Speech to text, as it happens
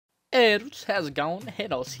And how's it going?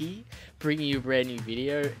 Henos here, bringing you a brand new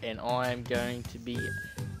video, and I'm going to be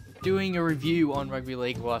doing a review on Rugby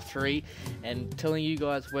League Live 3 and telling you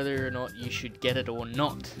guys whether or not you should get it or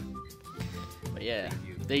not. But yeah,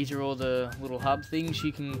 these are all the little hub things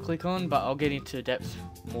you can click on, but I'll get into depth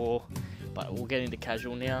more, but we'll get into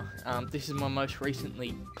casual now. This is my most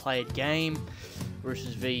recently played game,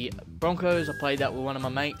 Roosters v Broncos. I played that with one of my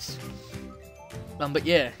mates. But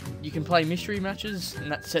yeah, you can play mystery matches,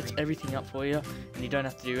 and that sets everything up for you, and you don't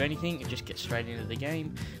have to do anything, you just get straight into the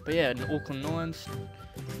game. But yeah, in Auckland Nines,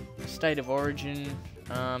 State of Origin,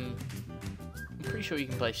 I'm pretty sure you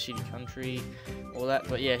can play City Country, all that,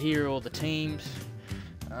 but yeah, here are all the teams.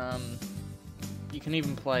 You can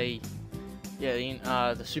even play, yeah,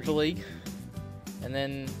 the Super League, and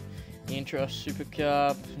then the Intra Super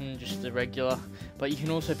Cup, and just the regular, but you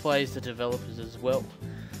can also play as the developers as well.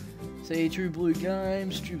 See, True Blue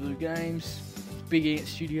Games, Big Ant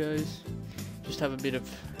Studios. Just have a bit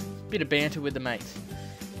of banter with the mates.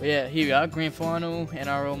 But yeah, here we are, Grand Final,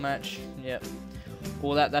 NRL match. Yep,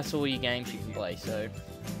 all that's all your games you can play. So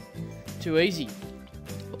too easy.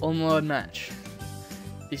 Online match.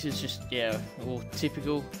 This is just all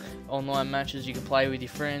typical online matches you can play with your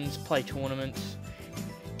friends, play tournaments,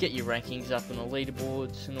 get your rankings up on the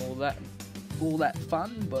leaderboards and all that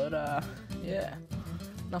fun. But yeah.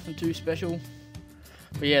 Nothing too special,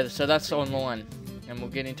 but yeah, so that's online, and we'll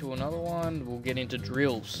get into another one. We'll get into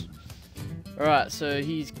drills. Alright, so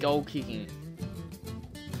here's goal kicking.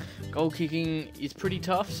 Goal kicking is pretty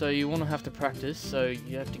tough, so you want to have to practice. So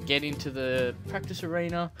you have to get into the practice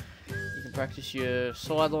arena. You can practice your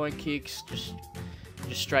sideline kicks, just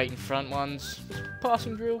straight in front ones.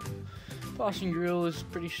 Passing drill is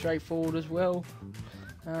pretty straightforward as well.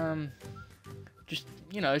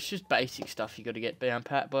 It's just basic stuff you got to get down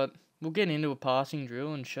pat, but we'll get into a passing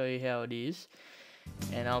drill and show you how it is,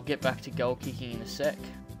 and I'll get back to goal kicking in a sec.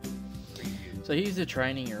 So here's the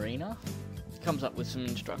training arena. It comes up with some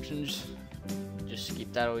instructions. Just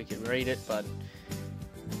skip that or you can read it, but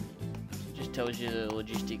it just tells you the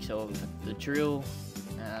logistics of the drill.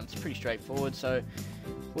 It's pretty straightforward. So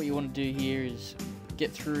what you want to do here is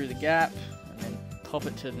get through the gap and then pop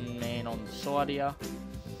it to the man on the side here.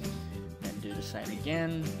 Do the same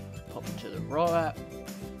again, pop it to the right,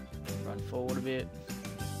 run forward a bit,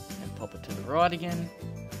 and pop it to the right again.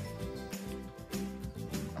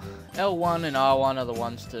 L1 and R1 are the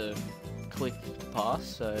ones to click to pass,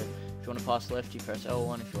 so if you want to pass left, you press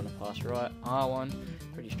L1, if you want to pass right, R1,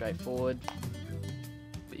 pretty straightforward.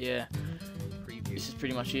 But yeah, this is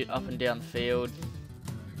pretty much it, up and down the field.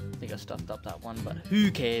 I think I stuffed up that one, but who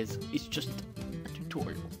cares, it's just a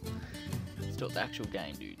tutorial. Let's do the actual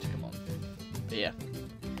game, dudes, come on. But yeah,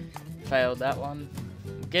 failed that one.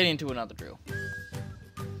 We'll get into another drill.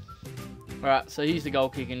 Alright, so here's the goal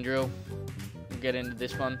kicking drill. We'll get into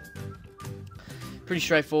this one. Pretty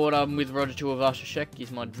straightforward. I'm with Roger Tuivasa-Sheck.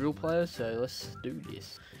 He's my drill player, so let's do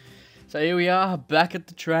this. So here we are, back at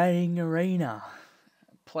the training arena.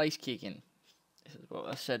 Place kicking. This is what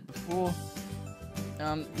I said before.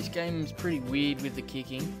 This game is pretty weird with the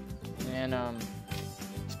kicking, and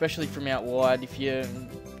especially from out wide. If you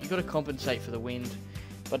got to compensate for the wind,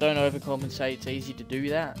 but don't overcompensate. It's easy to do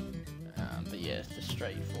that. But yeah, the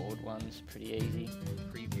straightforward one's pretty easy.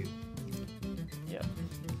 Preview. Yep.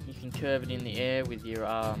 You can curve it in the air with your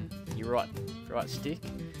right stick.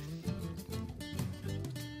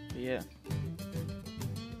 But yeah.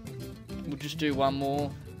 We'll just do one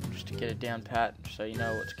more just to get it down pat, so you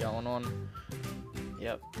know what's going on.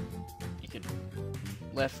 Yep. You could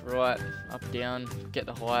left, right, up, down, get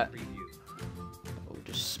the height.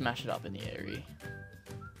 Just smash it up in the area.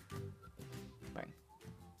 Bang.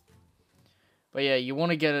 But yeah, you want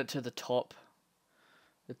to get it to the top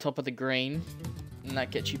of the green, and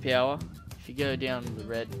that gets you power. If you go down to the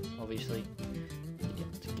red, obviously, you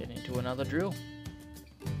get to get into another drill.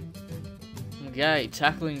 Okay,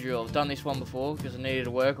 tackling drill. I've done this one before because I needed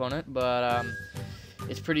to work on it, but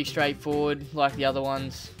it's pretty straightforward like the other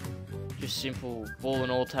ones. Just simple ball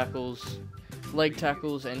and all tackles, leg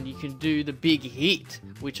tackles, and you can do the big hit,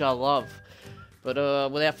 which I love. But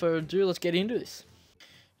without further ado, let's get into this.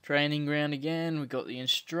 Training ground again. We got the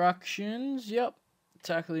instructions. Yep,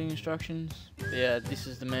 tackling instructions. But yeah, this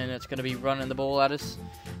is the man that's going to be running the ball at us.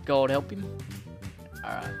 God help him.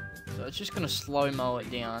 Alright, so it's just going to slow-mo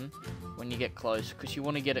it down when you get close, because you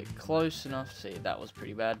want to get it close enough. See, that was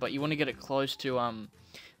pretty bad, but you want to get it close to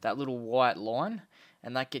that little white line,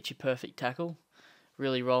 and that gets you perfect tackle.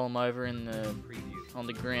 Really roll them over on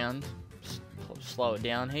the ground, slow it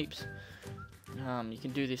down heaps. You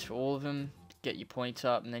can do this for all of them, get your points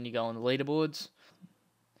up, and then you go on the leaderboards.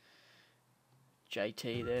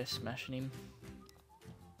 JT there smashing him.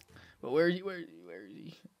 But where is he? Where is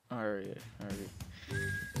he? Oh yeah, where is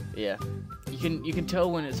he? Yeah, you can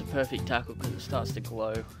tell when it's a perfect tackle because it starts to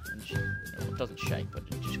glow. And it doesn't shake, but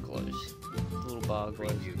it just glows. The little bar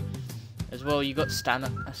glows. As well, you got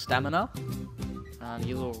stamina.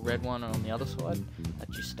 Your little red one on the other side.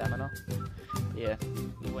 That's your stamina. Yeah,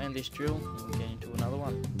 we'll end this drill and we'll get into another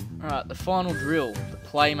one. Alright, the final drill, the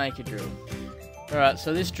playmaker drill. Alright,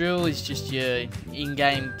 so this drill is just your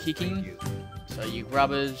in-game kicking. So your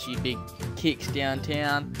grubbers, your big kicks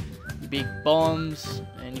downtown, your big bombs,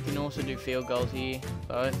 and you can also do field goals here.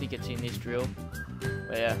 But I don't think it's in this drill.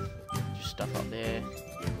 But yeah, just stuff up there.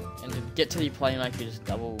 And to get to your playmaker, just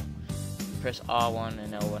double press R1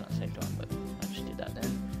 and L1 at the same time. But I just did that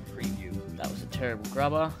then. That was a terrible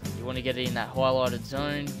grubber. You want to get it in that highlighted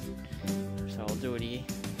zone. So I'll do it here.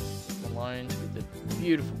 Alone with the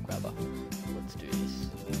beautiful grubber. Let's do this.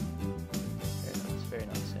 Very nice, very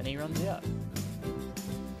nice. And he runs out.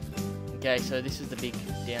 Okay, so this is the big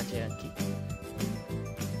downtown kick.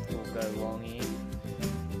 We'll go long here.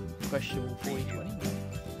 Questionable 40-20.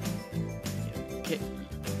 Yeah.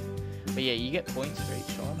 But yeah, you get points for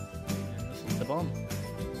each time. And this is the bomb.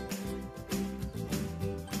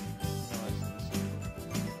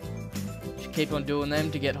 Keep on doing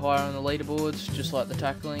them to get higher on the leaderboards, just like the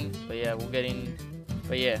tackling. But yeah, we'll get in.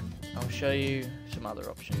 But yeah, I'll show you some other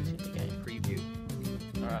options in the game. Preview.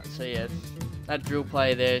 Alright, so yeah, that drill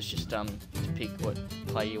play there is just to pick what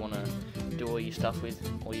play you want to do all your stuff with,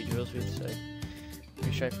 all your drills with. So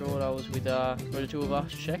pretty straightforward. I was with Rugby League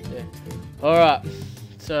check there. Alright,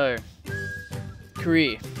 so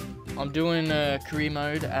career. I'm doing career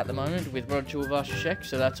mode at the moment with Rugby League check,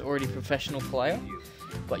 so that's already professional player.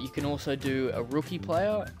 But you can also do a rookie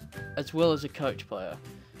player as well as a coach player.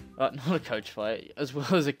 Not a coach player, as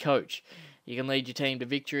well as a coach. You can lead your team to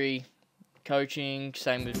victory, coaching,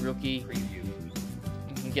 same with rookie.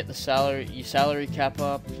 You can get your salary cap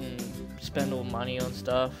up and spend all money on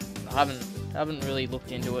stuff. I haven't really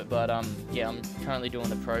looked into it, but yeah, I'm currently doing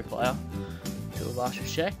the pro player. Do a last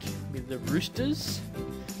check with the Roosters.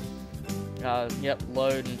 Yep,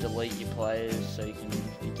 load and delete your players so you can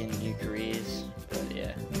begin new careers. But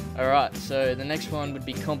yeah. Alright, so the next one would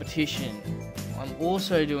be competition. I'm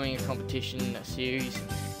also doing a competition series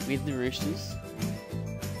with the Roosters.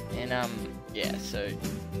 And yeah, so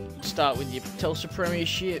start with your Telstra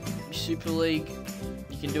Premiership, your Super League.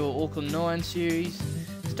 You can do an Auckland 9 series,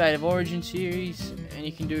 State of Origin series, and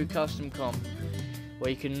you can do a custom comp where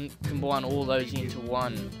you can combine all those into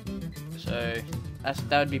one. So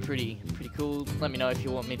that would be pretty cool. Let me know if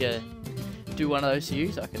you want me to do one of those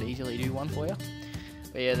series. I could easily do one for you.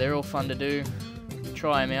 But yeah, they're all fun to do.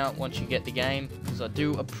 Try them out once you get the game, because I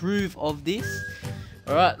do approve of this.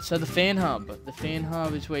 Alright, so the fan hub. The fan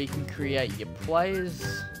hub is where you can create your players.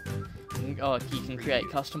 Oh, you can create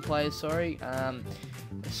custom players, sorry.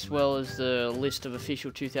 As well as the list of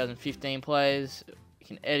official 2015 players. You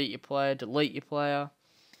can edit your player, delete your player.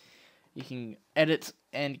 You can edit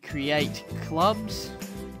and create clubs,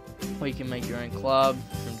 or you can make your own club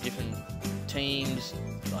from different teams,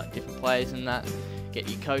 like different players and that. Get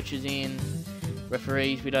your coaches in,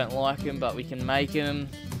 referees, we don't like them, but we can make them,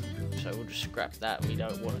 so we'll just scrap that. We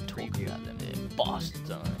don't want to talk about them, they're bastards,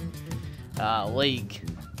 aren't they? League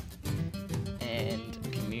and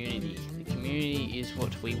community. The community is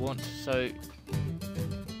what we want. So it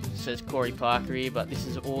says Corey Parker here, but this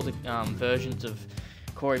is all the versions of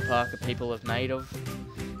Corey Parker people have made of.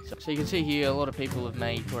 So you can see here a lot of people have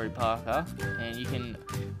made Corey Parker, and you can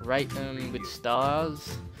rate them with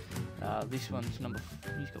stars. This one's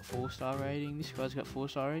he's got 4-star rating. This guy's got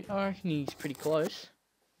 4-star rating. I reckon he's pretty close.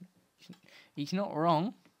 He's not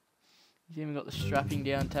wrong. He's even got the strapping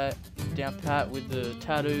down pat with the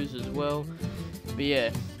tattoos as well. But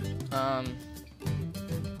yeah,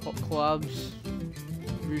 hot clubs,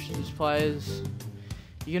 Roosters players.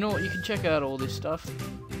 You know what? You can check out all this stuff.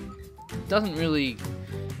 It doesn't really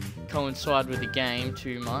coincide with the game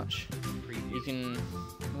too much.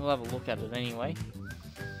 We'll have a look at it anyway.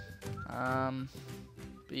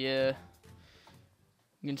 But yeah,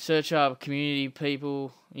 you can search up community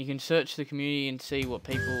people. You can search the community and see what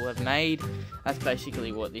people have made. That's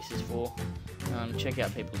basically what this is for. Check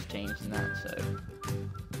out people's teams and that. So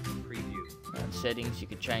preview. Settings, you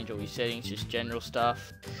can change all your settings, just general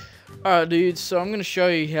stuff. Alright dudes, so I'm going to show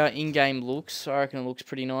you how in-game looks. I reckon it looks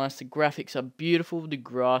pretty nice. The graphics are beautiful, the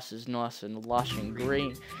grass is nice and lush and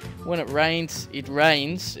green. When it rains,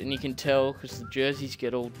 and you can tell because the jerseys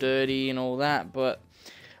get all dirty and all that. But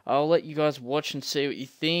I'll let you guys watch and see what you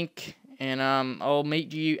think. And I'll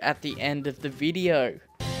meet you at the end of the video.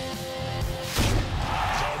 The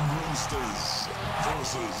Roosters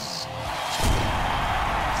versus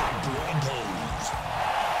the Broncos.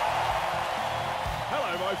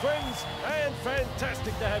 Hello my friends, and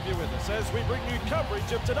fantastic to have you with us as we bring you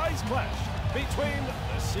coverage of today's clash between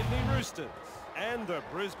the Sydney Roosters and the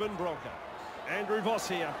Brisbane Broncos. Andrew Voss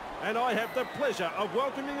here, and I have the pleasure of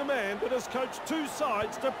welcoming a man that has coached two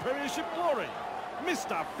sides to premiership glory,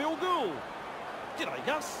 Mr. Phil Gould. G'day,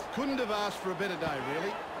 Gus. Couldn't have asked for a better day,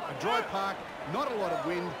 really. A dry park, not a lot of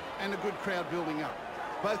wind, and a good crowd building up.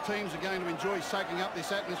 Both teams are going to enjoy soaking up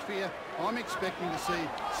this atmosphere. I'm expecting to see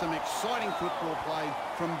some exciting football play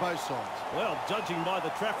from both sides. Well, judging by the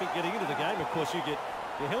traffic getting into the game, of course you get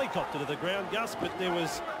your helicopter to the ground, Gus, but there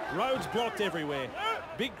was roads blocked everywhere.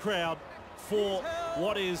 Big crowd for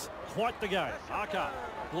what is quite the game. Arca,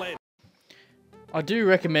 Glenn. I do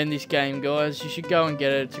recommend this game, guys. You should go and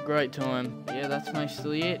get it. It's a great time. Yeah, that's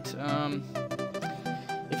mostly it.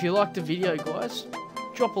 If you liked the video, guys,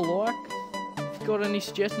 drop a like. If you've got any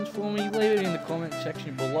suggestions for me, leave it in the comment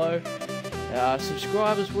section below.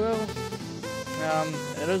 Subscribe as well.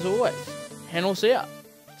 And as always, Henos Out.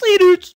 See you, dudes!